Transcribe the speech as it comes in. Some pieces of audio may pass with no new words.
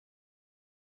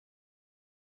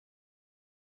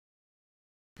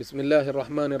بسم الله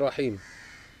الرحمن الرحيم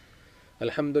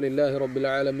الحمد لله رب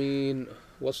العالمين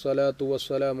والصلاة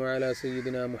والسلام على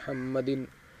سيدنا محمد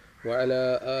وعلى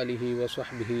آله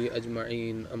وصحبه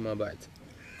أجمعين أما بعد.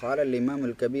 قال الإمام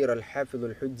الكبير الحافظ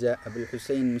الحجة أبو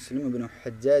الحسين مسلم بن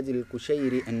حجاج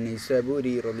القشيري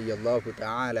النيسابوري رضي الله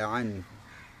تعالى عنه: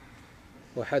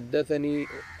 وحدثني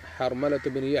حرملة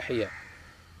بن يحيى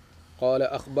قال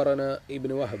أخبرنا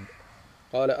ابن وهب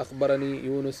قال أخبرني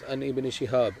يونس عن ابن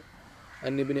شهاب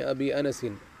عن ابن أبي أنس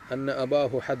أن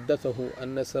أباه حدثه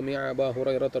أن سمع أبا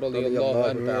هريرة رضي الله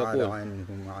عنه يقول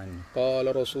قال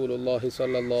رسول الله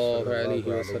صلى الله عليه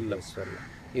وسلم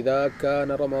إذا كان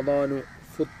رمضان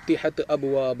فتحت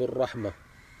أبواب الرحمة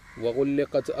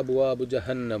وغلقت أبواب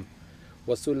جهنم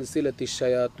وسلسلة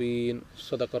الشياطين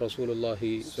صدق رسول الله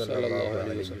صلى الله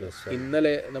عليه وسلم.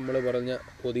 ഇന്നലെ നമ്മൾ പറഞ്ഞ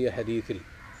പുതിയ ഹദീസിൽ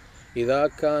إذا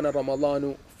كان رمضان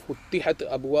فتحت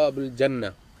أبواب الجنة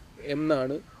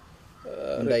എന്നാണ്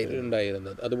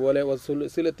ഉണ്ടായിരുന്നത്. അതുപോലെ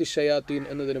വസുൽസിലത്തി ഷയാത്തീൻ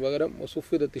എന്നതിന് പകരം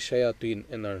വസുഫിദത്തി ഷയാത്തീൻ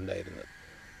എന്നാണ് ഉണ്ടായിരുന്നത്.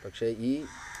 പക്ഷേ ഈ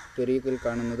ത്വരീഖിൽ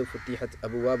കാണുന്നത് ഫുത്തിഹത്ത്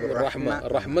അബ്വാബ് റഹ്മ,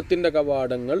 റഹ്മത്തിന്റെ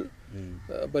കവാടങ്ങൾ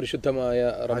പരിശുദ്ധമായ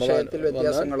റമദാനിൽ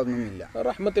വ്യത്യാസങ്ങളൊന്നുമില്ല.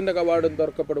 റഹ്മത്തിന്റെ കവാടം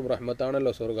തുറക്കപ്പെടും.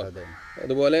 റഹ്മത്താണല്ലോ സ്വർഗ്ഗം.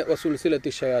 അതുപോലെ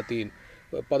വസുൽസിലത്തി ഷയാത്തീൻ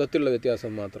പദത്തിലുള്ള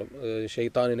വ്യത്യാസം മാത്രം,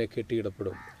 ശൈത്താനിനെ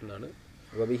കെട്ടിയിടപ്പെടും എന്നാണ്.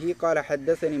 وبه قال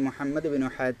حدثني محمد بن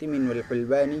حاتم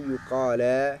والحلباني قال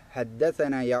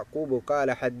حدثنا يعقوب قال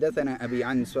حدثنا أبي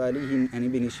عن صالح عن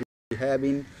ابن شهاب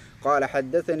قال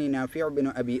حدثني نافع بن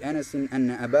أبي أنس أن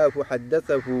أباه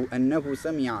حدثه أنه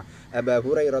سمع أبا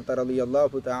هريرة رضي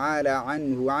الله تعالى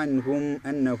عنهم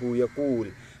أنه يقول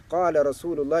قال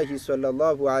رسول الله صلى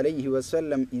الله عليه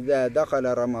وسلم إذا دخل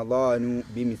رمضان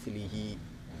بمثله.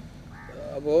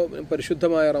 അപ്പോൾ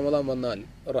പരിശുദ്ധമായ റമദാൻ വന്നാൽ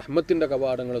റഹ്മത്തിൻ്റെ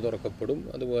കവാടങ്ങൾ തുറക്കപ്പെടും,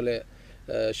 അതുപോലെ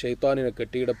ഷെയ്ത്താനിനെ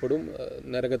കെട്ടിയിടപ്പെടും,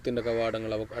 നരകത്തിൻ്റെ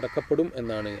കവാടങ്ങൾ അടക്കപ്പെടും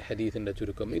എന്നാണ് ഹദീസിൻ്റെ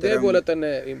ചുരുക്കം. ഇതേപോലെ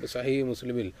തന്നെ സഹീഹ്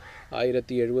മുസ്ലിമിൽ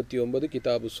 1079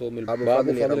 കിതാബ് സോമിൽ ബാബു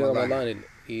ഫദ്ൽ റമദാനിൽ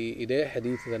ഇതേ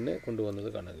ഹദീസ് തന്നെ കൊണ്ടുവന്നത്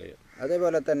കാണാൻ കഴിയും.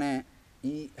 അതേപോലെ തന്നെ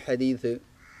ഈ ഹദീസ്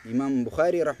ഇമാം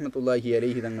ബുഖാരി റഹ്മത്തുള്ളാഹി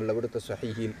അലൈഹി തങ്ങളുടെ അവിടുത്തെ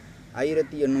സഹീഹിൽ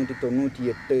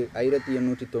 1898,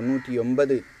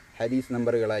 1899 ഹദീസ്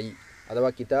നമ്പറുകളായി, അഥവാ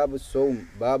കിതാബ് സൗം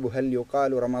ബാബു ഹൽ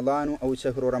യുഖാലു റമദാനു ഔ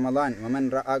ശഹ്റു റമദാൻ വമൻ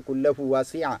റഅ കുല്ലഹു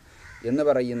വാസിഅ എന്ന്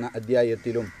പറയുന്ന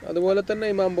അധ്യായത്തിലും, അതുപോലെ തന്നെ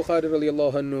ഇമാം ബുഖാരി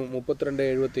റളിയല്ലാഹു അൻഹു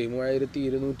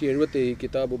 3277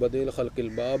 കിതാബ് ബദീൽ ഖൽഖിൽ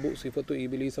ബാബു സിഫത്തു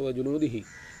ഇബ്ലീസ വ ജുനൂദിഹി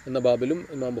എന്ന ബാബിലും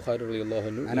ഇമാം ബുഖാരി റളിയല്ലാഹു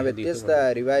അൻഹു അങ്ങനെ വ്യത്യസ്ത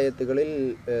റിവായത്തുകളിൽ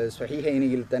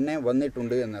സ്വഹീഹൈനിൽ തന്നെ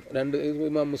വന്നിട്ടുണ്ട് എന്ന്. രണ്ട്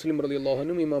ഇമാം മുസ്ലിം റളിയല്ലാഹു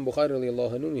അൻഹു ഇമാം ബുഖാരി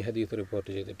റളിയല്ലാഹു അൻഹു ഈ ഹദീസ് റിപ്പോർട്ട്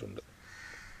ചെയ്തിട്ടുണ്ട്.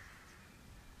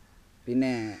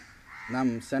 പിന്നെ നാം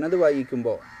സനദ്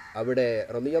വായിക്കുമ്പോൾ അവിടെ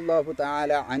റളിയല്ലാഹു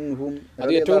തആല അൻഹും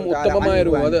അത് ഏറ്റവും ഉത്തമമായ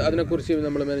രൂപം, അതിനെക്കുറിച്ച്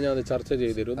നമ്മൾ മെനഞ്ഞാന്ന് ചർച്ച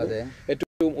ചെയ്തിരുന്നു. ഏറ്റവും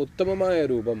ഉത്തമമായ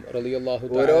രൂപം റളിയല്ലാഹു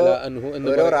തആല അൻഹു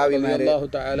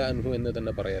എന്ന്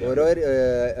തന്നെ പറയാം. ഓരോ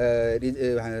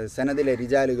സനദിലെ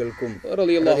റിജാലുകൾക്കും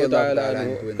റളിയല്ലാഹു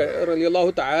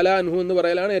തആല അൻഹു എന്ന്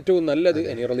പറയലാണ് ഏറ്റവും നല്ലത്.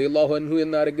 ഇനി റളിയല്ലാഹു അൻഹു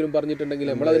എന്ന് ആരെങ്കിലും പറഞ്ഞിട്ടുണ്ടെങ്കിൽ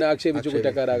നമ്മൾ അതിനെ ആക്ഷേപിച്ച്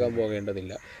കുറ്റക്കാരാകാൻ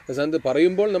പോകേണ്ടതില്ല. സനദ്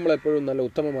പറയുമ്പോൾ നമ്മൾ എപ്പോഴും നല്ല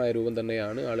ഉത്തമമായ രൂപം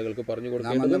തന്നെയാണ് ആളുകൾക്ക് പറഞ്ഞു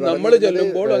കൊടുക്കേണ്ടതും നമ്മൾ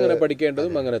ചെല്ലുമ്പോൾ അങ്ങനെ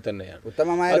പഠിക്കേണ്ടതും അങ്ങനെ തന്നെയാണ്.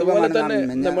 അതുപോലെ തന്നെ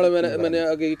നമ്മൾ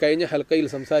ഈ കഴിഞ്ഞ ഹൽക്കയിൽ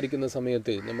സംസാരിക്കുന്ന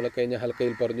സമയത്ത് നമ്മൾ കഴിഞ്ഞ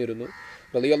ഹൽക്കയിൽ പറഞ്ഞിരുന്നു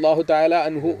റളിയല്ലാഹു തആല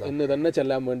അൻഹു എന്ന് തന്നെ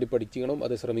ചെല്ലാൻ വേണ്ടി പഠിക്കണം,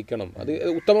 അത് ശ്രമിക്കണം. അത്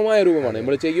ഉത്തമമായ രൂപമാണ്.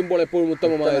 നമ്മൾ ചെയ്യുമ്പോൾ എപ്പോഴും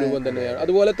ഉത്തമമായ രൂപം തന്നെയാണ്.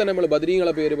 അതുപോലെ തന്നെ നമ്മൾ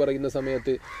ബദരീങ്ങളെ പേര് പറയുന്ന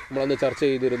സമയത്ത് നമ്മളന്ന് ചർച്ച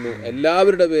ചെയ്തിരുന്നു,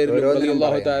 എല്ലാവരുടെ പേരിലും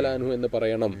റളിയല്ലാഹു തആല അൻഹു എന്ന്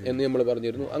പറയണം എന്ന് നമ്മൾ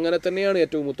പറഞ്ഞിരുന്നു. അങ്ങനെ തന്നെയാണ്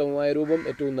ഏറ്റവും ഉത്തമമായ രൂപം,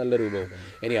 ഏറ്റവും നല്ല രൂപവും.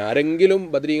 ഇനി ആരെങ്കിലും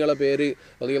ബദരീങ്ങളെ പേര്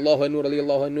റളിയല്ലാഹു അൻഹു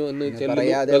എന്ന്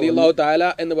റളിയല്ലാഹു തആല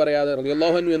എന്ന് പറയാതെ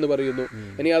റളിയല്ലാഹു അൻഹു എന്ന് പറയുന്നു.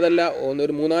 ഇനി അതല്ല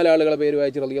ഒരു 3-4 ആളുകളെ പേര്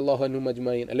വായിച്ച് റളിയല്ലാഹു അൻഹു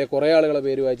മജ്മഈൻ, അല്ലെ കുറേ ആളുകളെ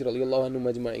പേര് വായിച്ച് റളിയല്ലാഹു അൻഹു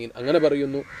മജ്മഈൻ അങ്ങനെ പറയുന്നു.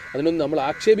 അതിനൊന്നും നമ്മൾ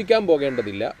ആക്ഷേപിക്കാൻ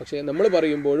പോകേണ്ടതില്ല. പക്ഷേ നമ്മൾ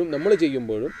പറയുമ്പോഴും നമ്മൾ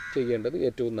ചെയ്യുമ്പോഴും ചെയ്യേണ്ടത്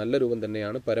ഏറ്റവും നല്ല രൂപം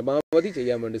തന്നെയാണ്, പരമാവധി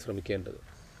ചെയ്യാൻ വേണ്ടി ശ്രമിക്കേണ്ടത്.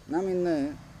 നാം ഇന്ന്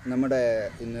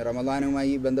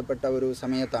റമദാനുമായി ബന്ധപ്പെട്ട ഒരു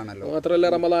സമയത്താണല്ലോ. മാത്രമല്ല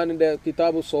റമദാനിന്റെ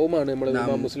കിതാബ് സൗമാണ് നമ്മൾ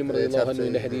ഇമാം മുസ്ലിം റളിയല്ലാഹു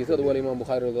അൻഹുവിന്റെ ഹദീസ്, അതുപോലെ ഇമാം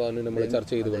ബുഖാരി റളിയല്ലാഹു അൻഹു നമ്മൾ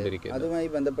ചർച്ച ചെയ്തുകൊണ്ടിരിക്കുന്നത്. അതുമായി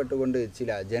ബന്ധപ്പെട്ടുകൊണ്ട് ചില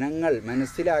ജനങ്ങൾ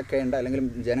മനസ്സിലാക്കേണ്ട അല്ലെങ്കിൽ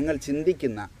ജനങ്ങൾ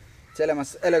ചിന്തിക്കുന്ന ചില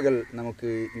മസ്അലകൾ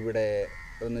നമുക്ക് ഇവിടെ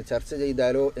ഒന്ന് ചർച്ച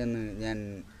ചെയ്താലോ എന്ന് ഞാൻ.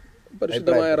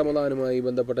 പരിശുദ്ധമായ റമദാനുമായി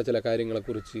ബന്ധപ്പെട്ട ചില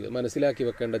കാര്യങ്ങളെക്കുറിച്ച് മനസ്സിലാക്കി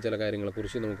വെക്കേണ്ട ചില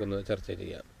കാര്യങ്ങളെക്കുറിച്ച് നമുക്കൊന്ന് ചർച്ച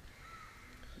ചെയ്യാം.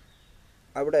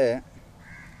 അവിടെ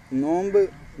നോമ്പ്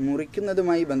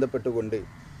മുറിക്കുന്നതുമായി ബന്ധപ്പെട്ടുകൊണ്ട്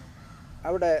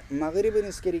അവിടെ മഗ്രിബ്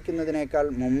നിസ്കരിക്കുന്നതിനേക്കാൾ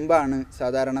മുമ്പാണ്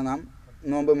സാധാരണ നാം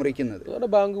നോമ്പ് മുറിക്കുന്നത്.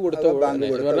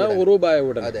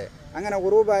 അതെ, അങ്ങനെ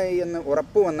ഉറൂബായി എന്ന്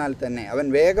ഉറപ്പ് വന്നാൽ തന്നെ അവൻ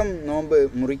വേഗം നോമ്പ്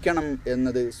മുറിക്കണം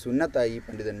എന്നത് സുന്നത്തായി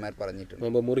പണ്ഡിതന്മാർ പറഞ്ഞിട്ടുണ്ട്.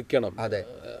 നോമ്പ് മുറിക്കണം, അതെ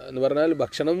എന്ന് പറഞ്ഞാൽ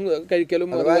ഭക്ഷണം കഴിക്കലും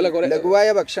ലഘുവായ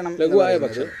ഭക്ഷണം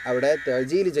അവിടെ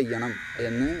തഅജീൽ ചെയ്യണം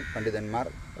എന്ന് പണ്ഡിതന്മാർ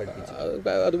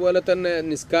അതുപോലെ തന്നെ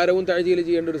നിസ്കാരവും തഅജീൽ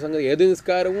ചെയ്യേണ്ട ഒരു സംഗതി. ഏത്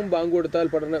നിസ്കാരവും ബാങ്ക് കൊടുത്താൽ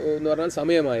പഠനം എന്ന് പറഞ്ഞാൽ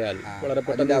സമയമായാൽ വളരെ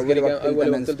പെട്ടെന്ന് നിസ്കരിക്കാൻ, അതുപോലെ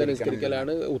വക്തിൽ തന്നെ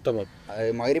നിസ്കരിക്കലാണ് ഉത്തമം.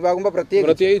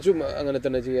 പ്രത്യേകിച്ചും അങ്ങനെ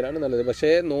തന്നെ ചെയ്യലാണ് നല്ലത്.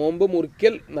 പക്ഷേ നോമ്പ്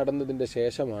മുറിക്കൽ നടന്നതിൻ്റെ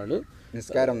ശേഷമാണ്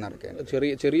നിസ്കാരം നടക്കേണ്ടത്.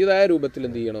 ചെറിയതായ രൂപത്തിൽ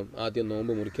എന്ത് ചെയ്യണം, ആദ്യം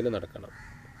നോമ്പ് മുറിക്കൽ നടക്കണം.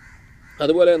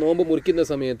 അതുപോലെ നോമ്പ് മുറിക്കുന്ന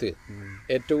സമയത്ത്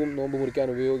നോമ്പ് മുറിക്കാൻ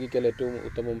ഉപയോഗിക്കൽ ഏറ്റവും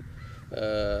ഉത്തമം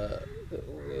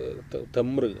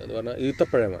തമ്ര് എന്ന് പറഞ്ഞാൽ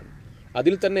ഈത്തപ്പഴമാണ്.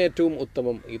 അതിൽ തന്നെ ഏറ്റവും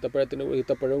ഉത്തമം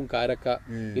ഈത്തപ്പഴവും കാരക്ക.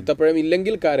 ഈത്തപ്പഴം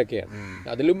ഇല്ലെങ്കിൽ കാരക്കയാണ്.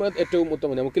 അതിലും ഏറ്റവും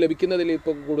ഉത്തമം നമുക്ക് ലഭിക്കുന്നതിൽ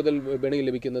ഇപ്പോൾ കൂടുതൽ വിപണിയിൽ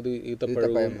ലഭിക്കുന്നത്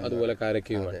ഈത്തപ്പഴവും അതുപോലെ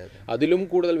കാരക്കയുമാണ്. അതിലും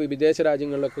കൂടുതൽ വിദേശ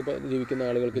രാജ്യങ്ങളിലൊക്കെ ജീവിക്കുന്ന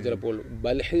ആളുകൾക്ക് ചിലപ്പോൾ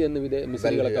ബൽഹ് എന്ന്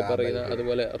മിസൈലുകളൊക്കെ പറയുന്ന,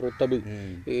 അതുപോലെ റുത്തബ്,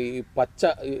 ഈ പച്ച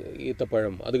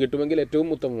ഈത്തപ്പഴം അത് കിട്ടുമെങ്കിൽ ഏറ്റവും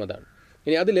ഉത്തമം അതാണ്.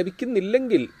 ഇനി അത്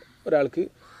ലഭിക്കുന്നില്ലെങ്കിൽ ഒരാൾക്ക്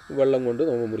വെള്ളം കൊണ്ട്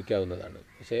നോമ്പ് മുറിക്കാവുന്നതാണ്.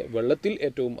 പക്ഷേ വെള്ളത്തിൽ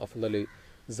ഏറ്റവും അഫ്ളൽ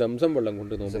സംസം വെള്ളം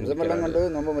കൊണ്ട്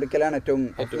നോമ്പ് മുറിക്കലാണ് ഏറ്റവും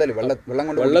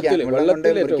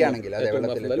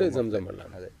സംസം വെള്ളം.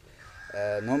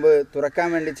 നോമ്പ് തുറക്കാൻ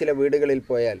വേണ്ടി ചില വീടുകളിൽ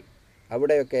പോയാൽ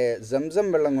അവിടെയൊക്കെ സംസം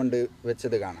വെള്ളം കൊണ്ട്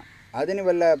വെച്ചത് കാണാം. അതിന്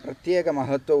വല്ല പ്രത്യേക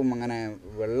മഹത്വവും അങ്ങനെ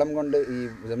വെള്ളം കൊണ്ട് ഈ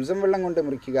സംസം വെള്ളം കൊണ്ട്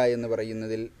മുറിക്കുക എന്ന്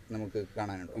പറയുന്നതിൽ നമുക്ക്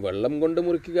കാണാനുണ്ട്. വെള്ളം കൊണ്ട്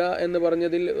മുറിക്കുക എന്ന്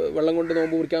പറഞ്ഞതിൽ വെള്ളം കൊണ്ട്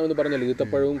നോമ്പ് മുറിക്കാമെന്ന് പറഞ്ഞാൽ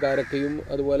ഈത്തപ്പഴവും കാരക്കയും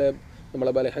അതുപോലെ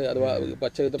നമ്മളെ ബലഹ അഥവാ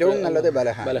പച്ച നല്ലത്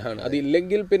ബലഹാണ്.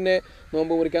 അതില്ലെങ്കിൽ പിന്നെ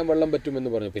നോമ്പ് മുറിക്കാൻ വെള്ളം പറ്റുമെന്ന്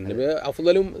പറഞ്ഞു. പിന്നെ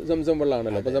അഫ്ളലും സംസം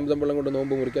വെള്ളമാണല്ലോ. അപ്പോൾ സംസം വെള്ളം കൊണ്ട്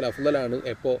നോമ്പ് മുറിക്കൽ അഫ്ളലാണ്.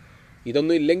 എപ്പോൾ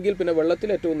ഇതൊന്നും ഇല്ലെങ്കിൽ പിന്നെ വെള്ളത്തിൽ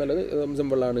ഏറ്റവും നല്ലത് സംസം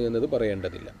വെള്ളമാണ് എന്നത്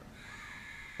പറയേണ്ടതില്ല.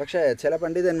 പക്ഷേ ചില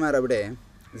പണ്ഡിതന്മാർ അവിടെ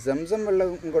സംസം വെള്ളം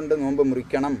കൊണ്ട് നോമ്പ്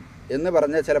മുറിക്കണം എന്ന്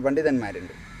പറഞ്ഞ ചില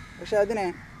പണ്ഡിതന്മാരുണ്ട്. പക്ഷേ അതിനെ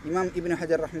ഇമാം ഇബ്നു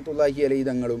ഹജർ റഹ്മത്തുള്ളാഹി അലൈഹി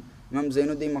തങ്ങളും ഇമാം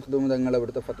സൈനുദ്ദീൻ മഖ്ദൂം തങ്ങൾ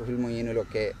അവിടുത്തെ ഫത്ഹുൽ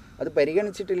മുഈനിലൊക്കെ അത്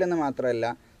പരിഗണിച്ചിട്ടില്ലെന്ന് മാത്രമല്ല,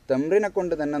 തമ്രിനെ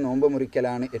കൊണ്ട് തന്നെ നോമ്പ്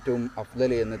മുറിക്കലാണ് ഏറ്റവും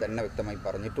അഫ്ദൽ എന്ന് തന്നെ വ്യക്തമായി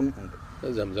പറഞ്ഞിട്ടും ഉണ്ട്.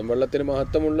 സംസം വെള്ളത്തിന്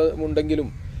മഹത്വമുണ്ടെങ്കിലും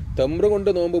തമ്ര കൊണ്ട്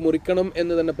നോമ്പ് മുറിക്കണം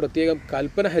എന്ന് തന്നെ പ്രത്യേകം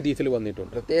കൽപ്പന ഹദീസിൽ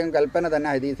വന്നിട്ടുണ്ട്. പ്രത്യേക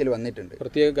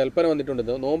കൽപ്പന വന്നിട്ടുണ്ട്.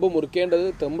 നോമ്പ് മുറിക്കേണ്ടത്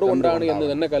തമ്ര കൊണ്ടാണ് എന്ന്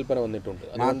തന്നെ കൽപ്പന വന്നിട്ടുണ്ട്.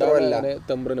 മാത്രമല്ല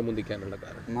തമ്രിനെ മുന്തിക്കാനുള്ള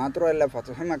കാരണം മാത്രമല്ല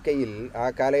ഫത്ഹ് മക്കയിൽ ആ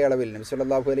കാലയളവിൽ നബി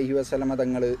സല്ലല്ലാഹു അലൈഹി വസല്ലമ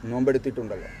തങ്ങൾ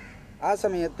നോമ്പെടുത്തിട്ടുണ്ടല്ലോ. ആ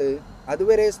സമയത്ത്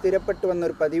അതുവരെ സ്ഥിരപ്പെട്ടു വന്ന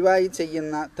ഒരു പതിവായി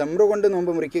ചെയ്യുന്ന തമ്ര കൊണ്ട്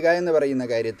നോമ്പ് മുറിക്കുക എന്ന് പറയുന്ന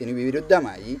കാര്യത്തിന്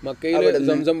വിരുദ്ധമായി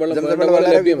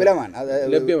വളരെ വിപുലമാണ്,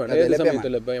 ലഭ്യമാണ്.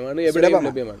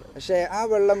 പക്ഷേ ആ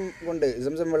വെള്ളം കൊണ്ട്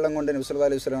സംസം വെള്ളം കൊണ്ട് നബി സല്ലല്ലാഹു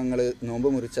അലൈഹി വസല്ലം തങ്ങൾ നോമ്പ്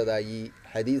മുറിച്ചതായി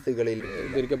ഹദീസുകളിൽ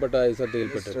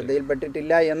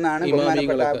ശ്രദ്ധയിൽപ്പെട്ടിട്ടില്ല എന്നാണ്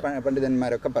ബഹുമാനപ്പെട്ട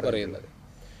പണ്ഡിതന്മാരൊക്കെ പറയുന്നത്.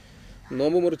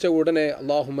 നോമ്പ് മുറിച്ച ഉടനെ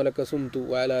അല്ലാഹുമ്മ ലക സുംതു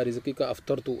വഅലാ റിസ്ഖിക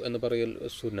അഫ്തർതു എന്ന് പറയൽ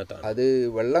സുന്നത്താണ്. അത്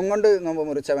വെള്ളം കൊണ്ട് നോമ്പ്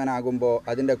മുറിച്ചവനാകുമ്പോൾ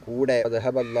അതിൻ്റെ കൂടെ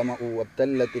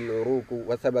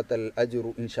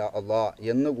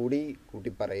എന്നുകൂടി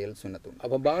കൂട്ടി പറയൽ സുന്നത്തുണ്ട്.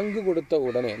 അപ്പോൾ ബാങ്ക് കൊടുത്ത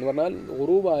ഉടനെ എന്ന് പറഞ്ഞാൽ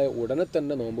ഉറൂവായ ഉടനെ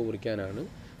തന്നെ നോമ്പ് മുറിക്കാനാണ്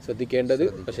ശ്രദ്ധിക്കേണ്ടത്.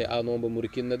 പക്ഷേ ആ നോമ്പ്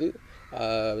മുറിക്കുന്നത്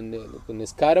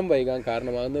നിസ്കാരം വൈകാൻ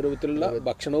കാരണമാകുന്ന രൂപത്തിലുള്ള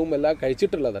ഭക്ഷണവും എല്ലാം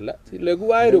കഴിച്ചിട്ടുള്ളതല്ല.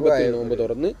 ലഘുവായ രൂപത്തിൽ നോമ്പ്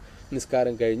തുറന്ന്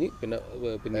നിസ്കാരം കഴിഞ്ഞ്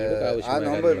പിന്നീട് ആ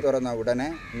നോമ്പ് തുറന്ന ഉടനെ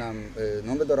നാം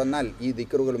നോമ്പ് തുറന്നാൽ ഈ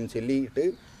ദിക്റുകളും ചൊല്ലിയിട്ട്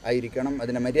ആയിരിക്കണം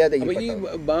അതിൻ്റെ മര്യാദ. ഈ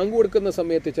ബാങ്ക് കൊടുക്കുന്ന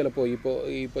സമയത്ത് ചിലപ്പോൾ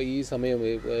ഇപ്പോൾ ഈ സമയം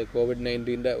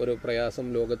COVID-19 ഒരു പ്രയാസം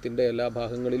ലോകത്തിൻ്റെ എല്ലാ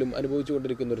ഭാഗങ്ങളിലും അനുഭവിച്ചു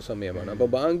കൊണ്ടിരിക്കുന്ന ഒരു സമയമാണ്. അപ്പോൾ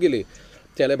ബാങ്കിൽ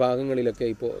ചില ഭാഗങ്ങളിലൊക്കെ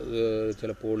ഇപ്പോൾ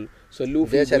ചിലപ്പോൾ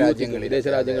വിദേശ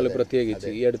രാജ്യങ്ങളിൽ പ്രത്യേകിച്ച്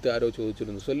ഈ അടുത്ത് ആരോ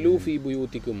ചോദിച്ചിരുന്നു സല്ലൂഫി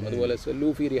ബുയൂത്തിക്കും അതുപോലെ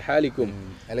സല്ലൂഫി റിഹാലിക്കും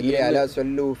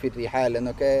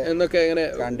എന്നൊക്കെ ഇങ്ങനെ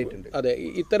കണ്ടിട്ടുണ്ട്. അതെ,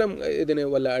 ഇത്തരം ഇതിന്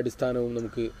വല്ല അടിസ്ഥാനവും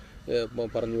നമുക്ക്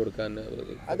പറഞ്ഞു കൊടുക്കാൻ.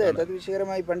 അതെ,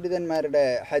 തദ്വിഷയകരമായി പണ്ഡിതന്മാരുടെ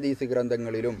ഹദീസ്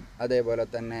ഗ്രന്ഥങ്ങളിലും അതേപോലെ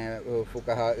തന്നെ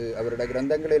ഫുഖഹ അവരുടെ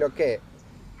ഗ്രന്ഥങ്ങളിലൊക്കെ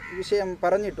വിഷയം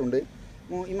പറഞ്ഞിട്ടുണ്ട്.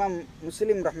 ഇമാം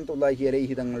മുസ്ലിം റഹ്മത്തുള്ളാഹി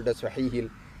അലൈഹി തങ്ങളുടെ സ്വഹീഹിൽ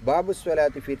ബാബു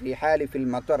സ്വലാത്തി ഫി റിഹാലി ഫിൽ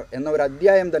മത്തർ എന്ന ഒരു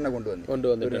അധ്യായം തന്നെ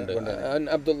കൊണ്ടുവന്നിട്ടുണ്ട്.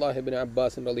 അബ്ദുല്ലാഹി ഇബ്നു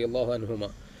അബ്ബാസ് റളിയല്ലാഹു അൻഹുമാ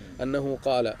അന്നഹു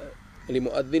ഖാല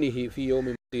ലിമുഅദ്ദിനിഹി ഫി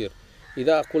യൗമി മത്തീർ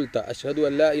ഇദാ ഖുൽത അശ്ഹദു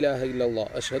അൻ ലാ ഇലാഹ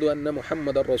ഇല്ലല്ലാഹ് അശ്ഹദു അന്ന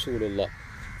മുഹമ്മദർ റസൂലുള്ളാഹ്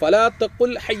ഫലാ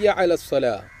തഖുൽ ഹയ്യ അലസ്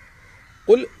സ്വലാഹ്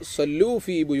ഖുൽ സല്ലൂ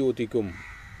ഫീ ബുയൂതികും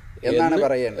എന്നാണ്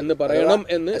പറയണം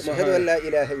എന്ന് അശ്ഹദു അൻ ലാ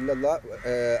ഇലാഹ ഇല്ലല്ലാഹ്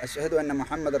അശ്ഹദു അന്ന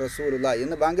മുഹമ്മദർ റസൂലുള്ളാഹ്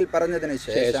എന്ന് ബാങ്കിൽ പറഞ്ഞതിന്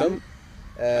ശേഷം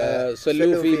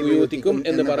സല്ലൂഫി ബുയൂതികും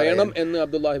എന്ന് പറയണം എന്ന്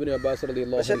അബ്ദുല്ലാഹി ഇബ്നു അബ്ബാസ്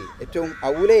റളിയല്ലാഹു അൻഹു. ഏറ്റവും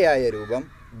ഔലയായ രൂപം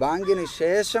ബാങ്കിന്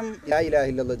ശേഷം ലാ ഇലാഹ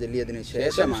ഇല്ലല്ലാഹ് ചൊല്ലിയതിന്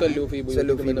ശേഷം സല്ലൂഫി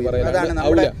ബുയൂതികും എന്ന് പറയുന്നത്. അതാണ്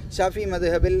നമ്മുടെ ഷാഫി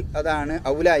മദ്ഹബിൽ അതാണ്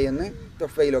ഔല എന്ന്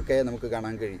തുഹ്ഫയിലൊക്കെ നമുക്ക്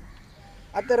കാണാൻ കഴിയും.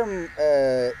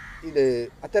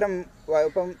 അത്തരം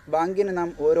ഇപ്പം ബാങ്കിന് നാം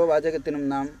ഓരോ വാചകത്തിനും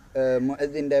നാം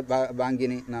മുഅദ്ദിൻ്റെ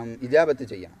ബാങ്കിന് നാം ഇജാബത്ത്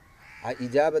ചെയ്യണം. ആ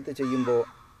ഇജാബത്ത് ചെയ്യുമ്പോൾ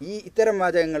ഇത്തരം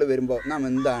വാചകങ്ങൾ വരുമ്പോൾ നാം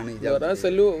എന്താണ്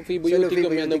സല്ലൂഫി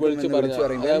ബുയൂതികും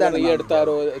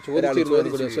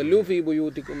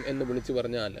എന്ന് വിളിച്ചു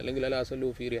പറഞ്ഞാൽ അല്ലെങ്കിൽ അലാ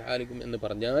സല്ലൂഫി റിഹാലിക്കും എന്ന്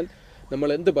പറഞ്ഞാൽ നമ്മൾ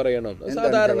എന്ത് പറയണം?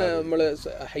 സാധാരണ നമ്മൾ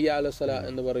ഹയ്യ അല സല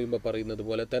എന്ന് പറയുമ്പോൾ പറയുന്നത്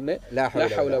പോലെ തന്നെ ലാ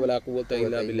ഹൗല വലാ ഖുവത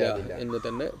ഇല്ലാ ബില്ലാഹ് എന്ന്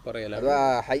തന്നെ പറയലാണ്.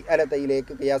 ഹയ്യ അല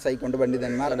തയിലേക്ക് ഖിയാസായി കൊണ്ട്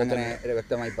പണ്ഡിതന്മാർ അങ്ങനെ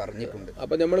വ്യക്തമായി പറഞ്ഞിട്ടുണ്ട്.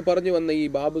 അപ്പോൾ നമ്മൾ പറഞ്ഞു വന്ന ഈ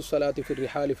ബാബു സ്വലാത്തി ഫിൽ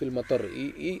റിഹാലി ഫിൽ മത്തർ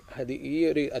ഈ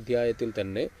ഒരു അധ്യായത്തിൽ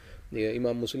തന്നെ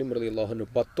ഇമാം മുസ്ലിം റളിയല്ലാഹു അൻഹു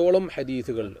 10ഓളം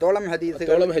ഹദീസുകൾ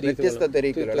വ്യത്യസ്ത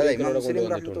തരീഖുകൾ. ഇമാം മുസ്ലിം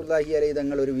റഹ്മത്തുള്ളാഹി അലൈഹി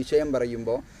തങ്ങൾ ഒരു വിഷയം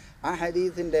പറയുമ്പോൾ ആ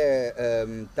ഹദീസിൻ്റെ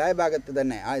താഴ്ഭാഗത്ത്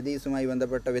തന്നെ ആ ഹദീസുമായി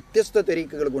ബന്ധപ്പെട്ട വ്യത്യസ്ത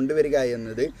തരീഖുകൾ കൊണ്ടുവരിക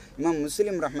എന്നത് ഇമാം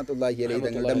മുസ്ലിം റഹ്മത്തുള്ളാഹി അലൈഹി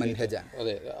തങ്ങളുടെ മൻഹജാണ്.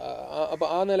 അതെ, അപ്പോൾ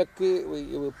ആ നിലക്ക്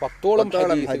 10ഓളം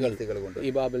ഹദീസുകൾ ഈ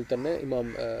ബാബിൽ തന്നെ ഇമാം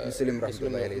മുസ്ലിം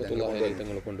റഹ്മത്തുള്ളാഹി അലൈഹി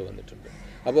തങ്ങൾ കൊണ്ടുവന്നിട്ടുണ്ട്.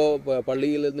 അപ്പോൾ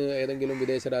പള്ളിയിൽ നിന്ന് ഏതെങ്കിലും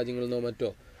വിദേശ രാജ്യങ്ങളിൽ നിന്നോ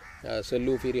മറ്റോ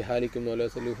സല്ലൂഫി റിഹാലിക്കുന്നോ അല്ലെ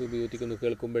സല്ലൂഫി ബിയൂത്തിക്കുന്നു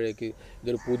കേൾക്കുമ്പോഴേക്ക്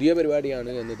ഇതൊരു പുതിയ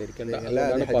പരിപാടിയാണ് എന്ന് ധരിക്കേണ്ട.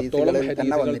 അതുകൊണ്ടാണ് 10ഓളം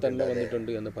ഹദീസുകൾ തന്നെ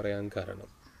വന്നിട്ടുണ്ട് എന്ന് പറയാൻ കാരണം.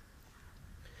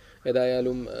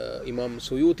 ഏതായാലും ഇമാം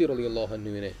സുയൂത്തി റളിയല്ലാഹു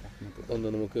അൻഹുവിനെ ഒന്ന്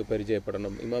നമുക്ക്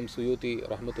പരിചയപ്പെടണം. ഇമാം സുയൂത്തി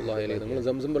റഹ്മത്തുള്ളാഹി അലൈഹി നമ്മൾ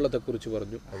സംസം വെള്ളത്തെക്കുറിച്ച്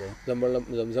പറഞ്ഞു.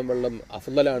 സംസം വെള്ളം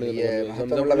അഫ്ളലാണ് എന്ന് പറഞ്ഞു.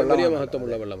 സംസം വെള്ളം വലിയ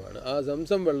മഹത്വമുള്ള വെള്ളമാണ്. ആ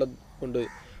സംസം വെള്ളം കൊണ്ട്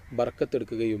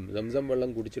ബർക്കത്തെടുക്കുകയും സംസം വെള്ളം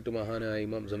കുടിച്ചിട്ട് മഹാനായ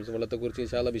ഇമാം സംസം വെള്ളത്തെക്കുറിച്ച്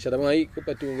ഇൻഷാ അല്ലാഹ് വിശദമായി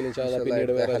പറ്റുമെങ്കിൽ ഇൻഷാ അല്ലാഹ്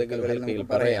പിന്നീട് വേറെ ഏതെങ്കിലും ഹൽക്കയിൽ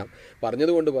പറയാം.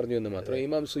 പറഞ്ഞതുകൊണ്ട് പറഞ്ഞു എന്ന് മാത്രം.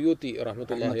 ഇമാം സുയൂത്തി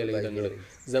റഹ്മത്തുള്ളാഹി അലൈഹി തങ്ങൾ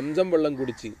സംസം വെള്ളം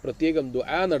കുടിച്ച് പ്രത്യേകം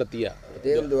ദുആ നടത്തി.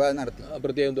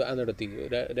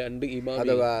 രണ്ട് ഇമാം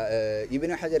അഥവാ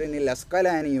ഇബ്നു ഹജറിൽ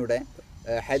അസ്ഖലാനിയുടെ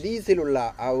ഹദീസിലുള്ള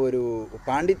ആ ഒരു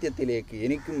പാണ്ഡിത്യത്തിലേക്ക്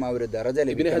എനിക്കും ആ ഒരു ദറജ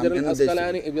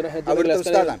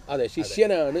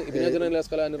ശിഷ്യനാണ്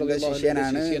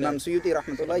ഇമാം സുയൂത്തി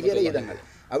റഹ്മത്തുള്ളാഹി അലൈഹി തങ്ങൾ.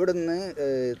 അവിടുന്ന്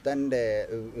തൻ്റെ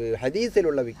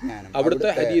ഹദീസിലുള്ള വിജ്ഞാനം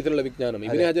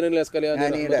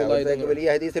വലിയ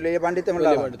ഹദീസിലുള്ള പാണ്ഡിത്യമുള്ള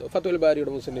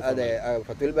അതെ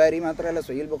ഫത്തുൽ ബാരി മാത്രമല്ല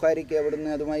സ്വഹീഹുൽ ബുഖാരിക്ക്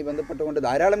അവിടുന്ന് അതുമായി ബന്ധപ്പെട്ടുകൊണ്ട്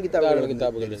ധാരാളം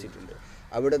കിതാബുകൾ രചിച്ചിട്ടുണ്ട്.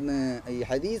 അവിടുന്ന് ഈ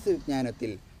ഹദീസ്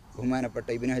വിജ്ഞാനത്തിൽ ബഹുമാനപ്പെട്ട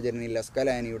ഇബ്നു ഹജറിൽ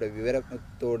അസ്ഖലാനിയുടെ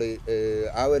വിവരത്തോട്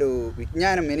ആ ഒരു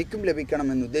വിജ്ഞാനം എനിക്കും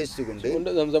ലഭിക്കണമെന്ന് ഉദ്ദേശിച്ചുകൊണ്ട്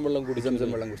സംസം വെള്ളം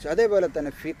കുടിച്ചു. അതേപോലെ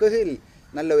തന്നെ ഫിഖ്ഹിൽ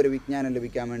നല്ല ഒരു വിജ്ഞാനം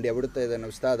ലഭിക്കാൻ വേണ്ടി അവിടുത്തെ തന്നെ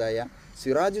ഉസ്താദായ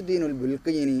സിറാജുദ്ദീനുൽ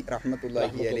ബുൽഖീനി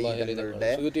റഹ്മത്തുള്ളാഹി അലൈഹി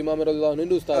തങ്ങളുടെ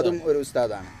അതും ഒരു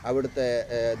ഉസ്താദാണ്. അവിടുത്തെ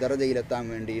ദറജയിലെത്താൻ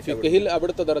വേണ്ടി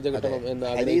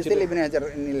ഹദീസിൽ ഇബ്നു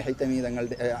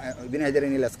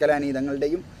ഹജറിൽ അസ്ഖലാനി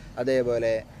തങ്ങളുടെയും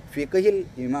അതേപോലെ ഫിഖ്ഹിൽ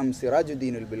ഇമാം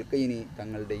സിറാജുദ്ദീനുൽ ബുൽഖീനി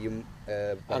തങ്ങളുടെയും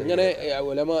അങ്ങനെ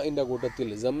ഉലമാഇന്റെ കൂട്ടത്തിൽ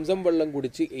സംസം വെള്ളം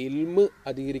കുടിച്ച് ഇൽമ്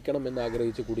അധികരിക്കണം എന്ന്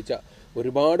ആഗ്രഹിച്ച് കുടിച്ച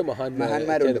ഒരുപാട്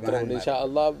മഹാന്മാരുണ്ട്. ഇൻഷാ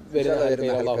അല്ലാഹ്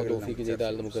അല്ലാഹു തൗഫീഖ്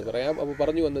ചെയ്താൽ നമുക്ക് പറയാം. അപ്പോൾ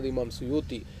പറഞ്ഞു വന്നത് ഇമാം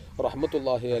സുയൂത്തി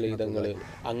റഹ്മത്തുള്ളാഹി അലൈഹി തങ്ങൾ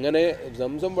അങ്ങനെ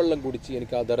സംസം വെള്ളം കുടിച്ച്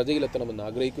എനിക്ക് ആ ദറജയിലെത്തണമെന്ന്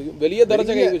ആഗ്രഹിക്കുകയും വലിയ ദറജ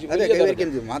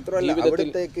കൈവരിക്കും. മാത്രമല്ല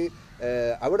അവിടത്തേക്ക്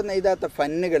അവിടുന്ന് എഴുതാത്ത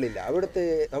ഫന്നുകളില്ല.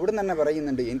 അവിടുന്ന് തന്നെ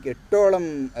പറയുന്നുണ്ട് എനിക്ക് 8ഓളം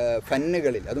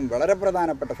ഫന്നുകളിൽ അതും വളരെ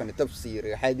പ്രധാനപ്പെട്ട ഫന്ന് തഫ്സീർ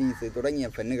ഹദീസ് തുടങ്ങിയ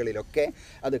ഫന്നുകളിലൊക്കെ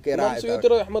അത്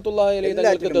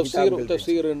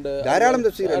ധാരാളം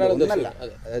തഫ്സീർ ഒന്നല്ല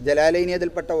ജലാലൈനി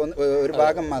അതിൽപ്പെട്ട ഒരു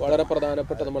ഭാഗം മാത്രം വളരെ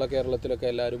പ്രധാനപ്പെട്ട നമ്മളെ കേരളത്തിലൊക്കെ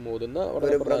എല്ലാവരും ഓതുന്ന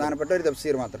ഒരു പ്രധാനപ്പെട്ട ഒരു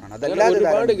തഫ്സീർ മാത്രമാണ്. അതല്ലാതെ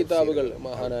ഒരുപാട് കിതാബുകൾ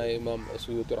മഹാനായ ഇമാം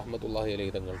സുയൂത്തി റഹ്മത്തുള്ളാഹി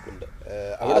അലൈഹി തങ്ങൾക്കുണ്ട്.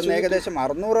 അവിടുന്ന് ഏകദേശം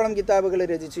 600ഓളം കിതാബുകൾ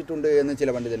രചിച്ചിട്ടുണ്ട് എന്ന് ചില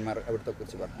പണ്ഡിതന്മാർ അവിടുത്തെ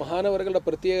കുറിച്ച് പറഞ്ഞു. മഹാനവറുകളുടെ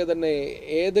പ്രത്യേകത തന്നെ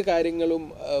ഏത് കാര്യങ്ങളും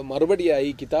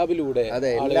മറുപടിയായി കിതാബിലൂടെ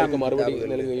ആളുകൾക്ക് മറുപടി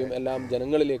നൽകുകയും എല്ലാം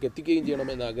ജനങ്ങളിലേക്ക് എത്തിക്കുകയും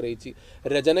ചെയ്യണമെന്ന് ആഗ്രഹിച്ച്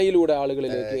രചനയിലൂടെ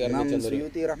ആളുകളിലേക്ക്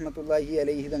സുയൂത്തി റഹ്മത്തുള്ളാഹി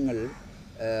അലൈഹി തങ്ങൾ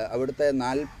അവിടുത്തെ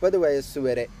 40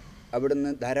 വയസ്സുവരെ അവിടുന്ന്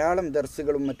ധാരാളം